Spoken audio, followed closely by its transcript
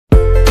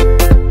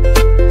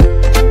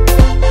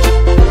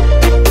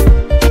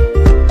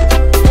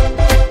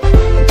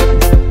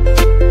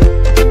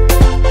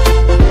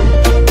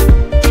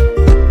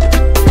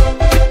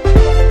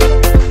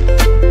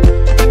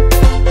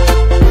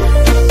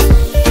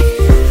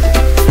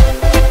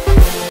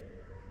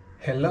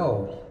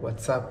Hello,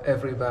 what's up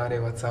everybody?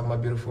 What's up my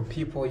beautiful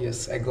people?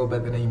 Yes, I go by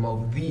the name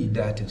of the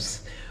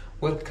Datius.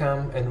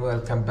 Welcome and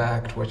welcome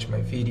back to watch my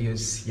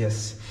videos.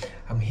 Yes,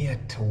 I'm here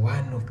at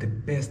one of the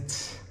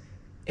best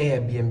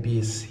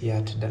Airbnbs here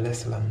at Dar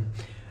es Salaam.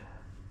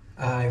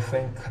 I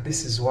think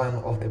this is one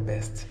of the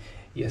best.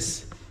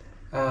 Yes,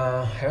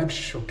 I want to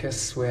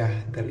showcase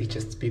where the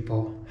richest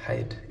people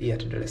hide here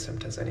at Dar es Salaam,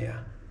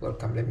 Tanzania.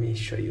 Welcome, let me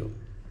show you.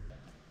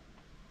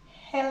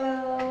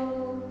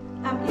 Hello,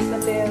 I'm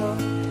Isabel,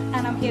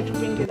 and I'm here to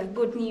bring you the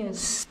good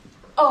news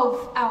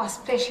of our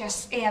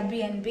spacious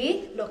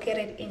Airbnb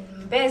located in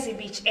Mbezi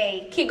Beach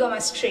A,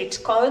 Kigoma Street,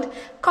 called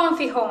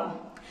Comfy Home.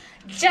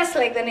 Just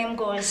like the name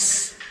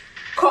goes,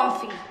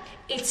 comfy.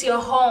 It's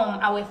your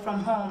home away from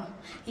home.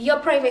 Your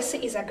privacy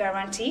is a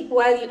guarantee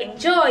while you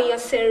enjoy your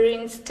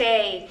serene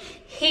stay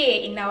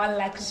here in our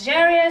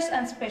luxurious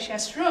and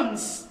spacious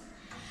rooms.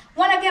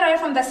 Wanna get away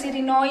from the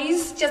city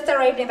noise? Just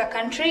arrived in the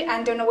country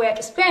and don't know where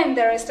to spend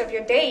the rest of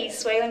your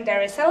days while in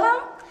Dar es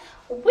Salaam?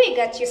 We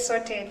got you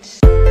sorted.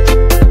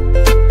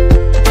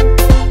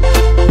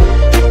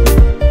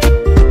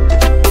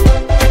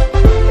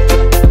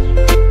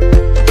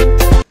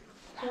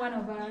 One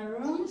of our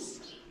rooms.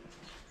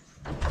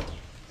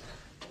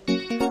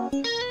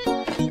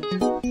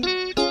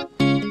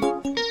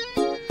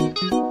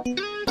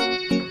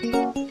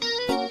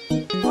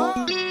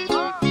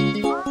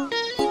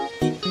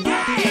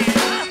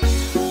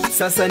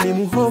 Sasa ni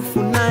muhofu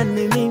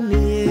nani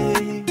mimi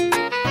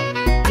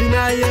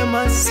ninaye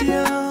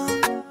masia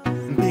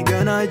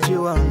mpiganaji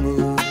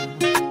wangu.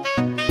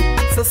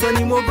 Sasa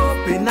ni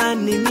mwogope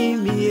nani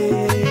mimi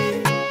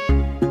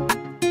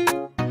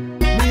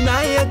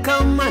ninaye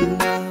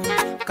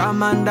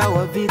kamanda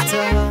wa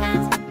vita.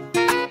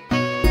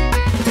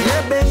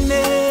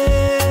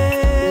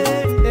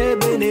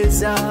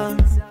 Ebeneza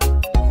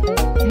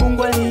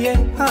Mungu aliye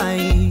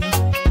hai.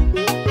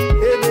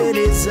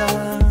 Ebeneza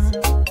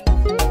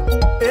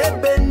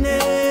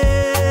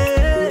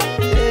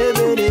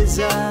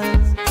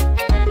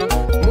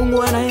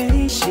Mungu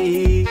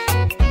anaishi.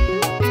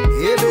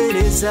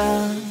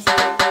 Ebeneza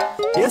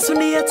Yesu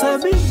ndiye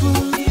tabibu.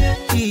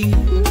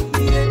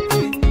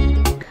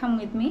 Come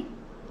with me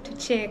to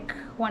check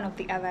one of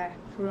the other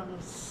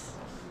rooms.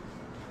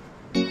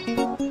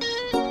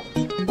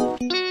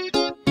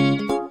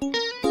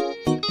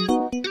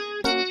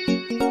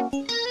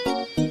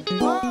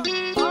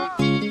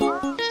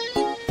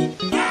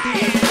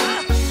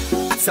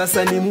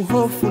 Sasa ni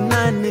muhofu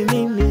nani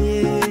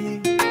mimi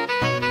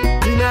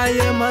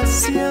ninaye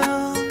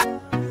masia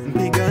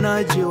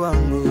mpiganaji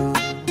wangu.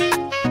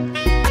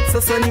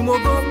 Sasa ni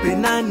mwogope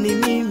nani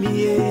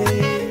mimi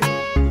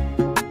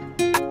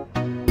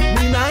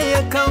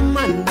ninaye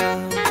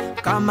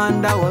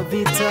kamanda wa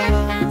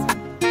vita.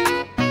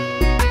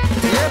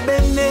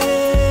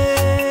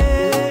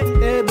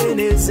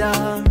 Ebeneza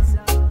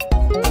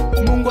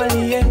Mungu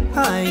aliye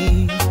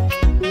hai.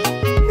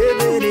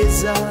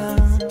 Ebeneza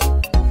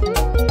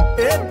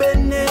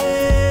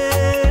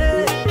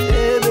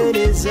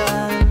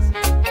Ebeneza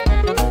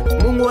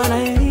Mungu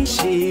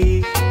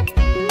anaishi.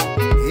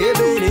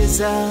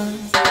 Ebeneza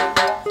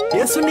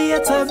Yesu ndiye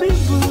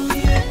tabibu.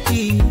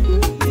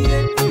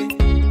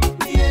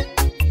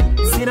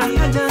 Sina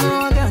haja na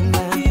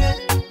waganga.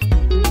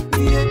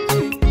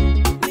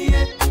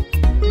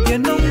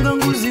 Yendo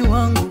mganguzi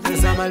wangu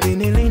tazama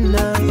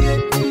alinilinda.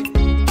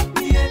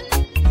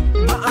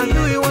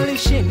 Maadui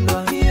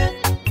walishindwa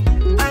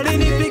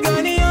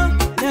alinipigania.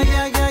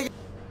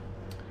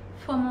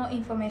 For more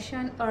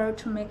information or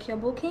to make your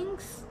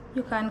bookings,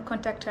 you can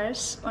contact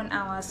us on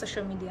our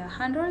social media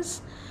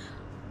handles,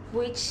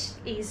 which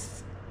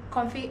is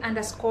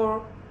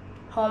comfy_home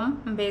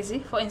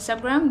Mbezi for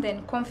Instagram,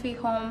 then Comfy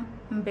Home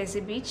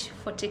Mbezi Beach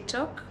for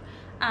TikTok.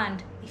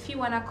 And if you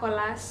wanna call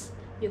us,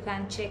 you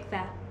can check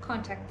the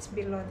contacts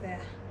below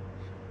there.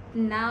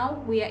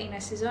 Now we are in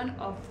a season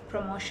of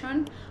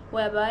promotion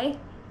whereby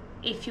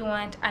if you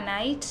want a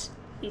night,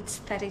 it's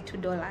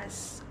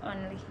 $32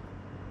 only.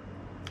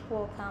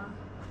 Welcome.